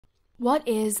What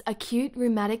is acute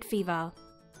rheumatic fever?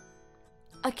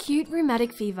 Acute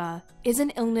rheumatic fever is an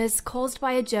illness caused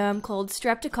by a germ called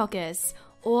Streptococcus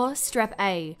or Strep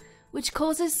A, which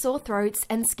causes sore throats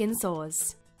and skin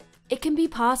sores. It can be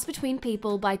passed between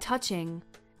people by touching,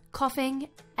 coughing,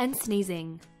 and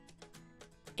sneezing.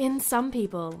 In some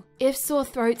people, if sore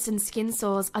throats and skin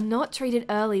sores are not treated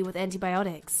early with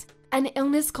antibiotics, an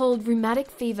illness called rheumatic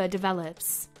fever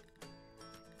develops.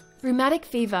 Rheumatic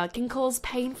fever can cause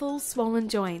painful, swollen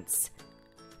joints,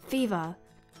 fever,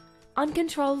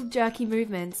 uncontrolled jerky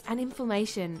movements, and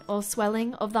inflammation or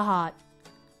swelling of the heart.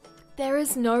 There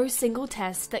is no single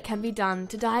test that can be done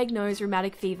to diagnose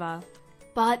rheumatic fever,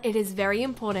 but it is very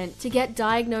important to get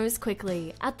diagnosed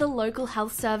quickly at the local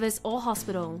health service or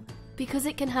hospital because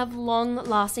it can have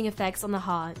long-lasting effects on the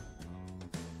heart.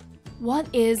 What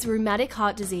is rheumatic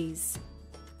heart disease?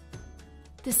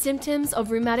 The symptoms of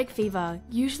rheumatic fever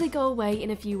usually go away in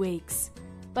a few weeks,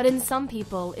 but in some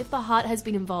people, if the heart has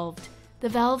been involved, the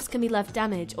valves can be left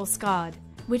damaged or scarred,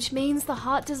 which means the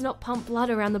heart does not pump blood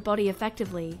around the body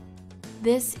effectively.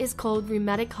 This is called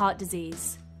rheumatic heart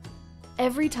disease.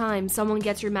 Every time someone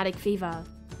gets rheumatic fever,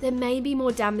 there may be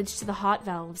more damage to the heart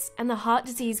valves and the heart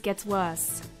disease gets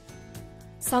worse.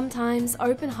 Sometimes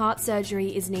open heart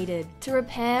surgery is needed to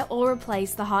repair or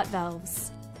replace the heart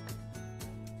valves.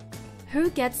 Who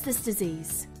gets this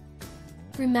disease?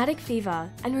 Rheumatic fever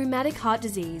and rheumatic heart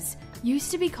disease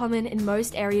used to be common in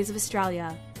most areas of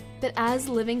Australia, but as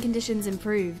living conditions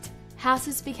improved,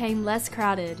 houses became less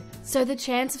crowded, so the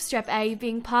chance of Strep A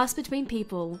being passed between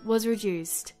people was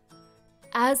reduced.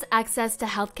 As access to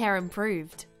healthcare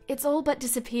improved, it's all but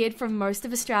disappeared from most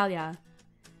of Australia.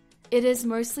 It is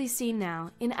mostly seen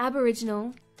now in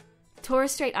Aboriginal,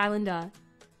 Torres Strait Islander,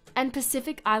 and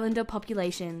Pacific Islander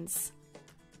populations.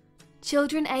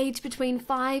 Children aged between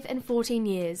 5 and 14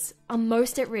 years are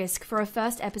most at risk for a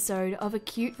first episode of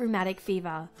acute rheumatic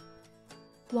fever.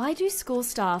 Why do school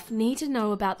staff need to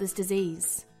know about this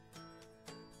disease?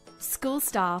 School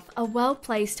staff are well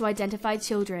placed to identify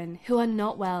children who are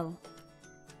not well.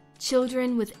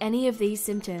 Children with any of these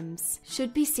symptoms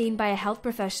should be seen by a health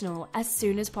professional as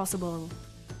soon as possible.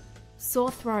 Sore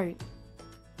throat,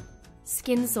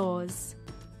 skin sores,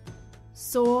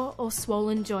 sore or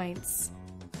swollen joints,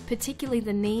 particularly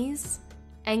the knees,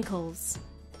 ankles,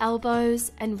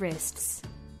 elbows, and wrists.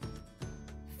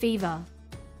 Fever,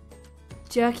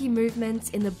 jerky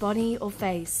movements in the body or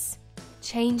face,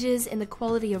 changes in the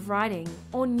quality of writing,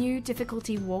 or new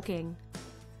difficulty walking.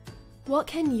 What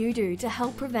can you do to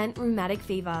help prevent rheumatic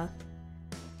fever?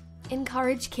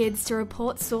 Encourage kids to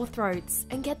report sore throats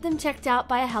and get them checked out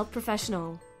by a health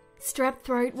professional. Strep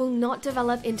throat will not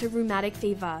develop into rheumatic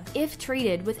fever if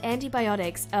treated with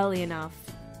antibiotics early enough.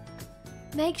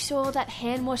 Make sure that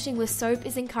hand washing with soap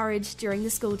is encouraged during the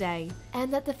school day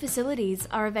and that the facilities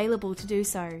are available to do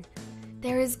so.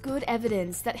 There is good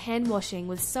evidence that hand washing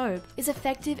with soap is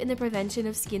effective in the prevention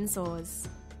of skin sores.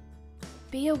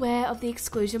 Be aware of the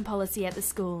exclusion policy at the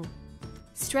school.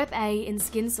 Strep A in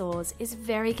skin sores is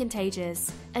very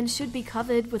contagious and should be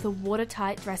covered with a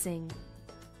watertight dressing.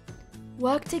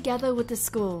 Work together with the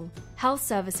school, health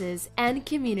services, and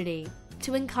community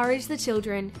to encourage the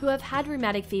children who have had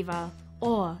rheumatic fever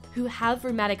or who have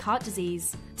rheumatic heart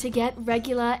disease to get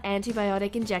regular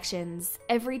antibiotic injections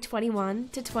every 21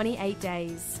 to 28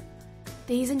 days.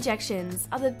 These injections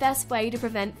are the best way to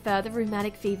prevent further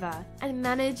rheumatic fever and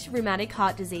manage rheumatic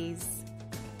heart disease.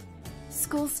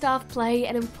 School staff play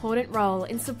an important role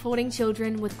in supporting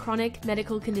children with chronic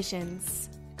medical conditions.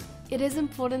 It is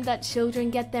important that children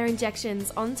get their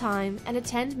injections on time and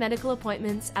attend medical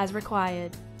appointments as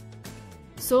required.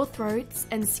 Sore throats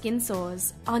and skin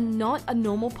sores are not a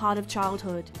normal part of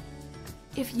childhood.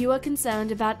 If you are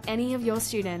concerned about any of your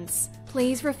students,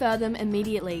 please refer them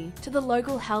immediately to the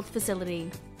local health facility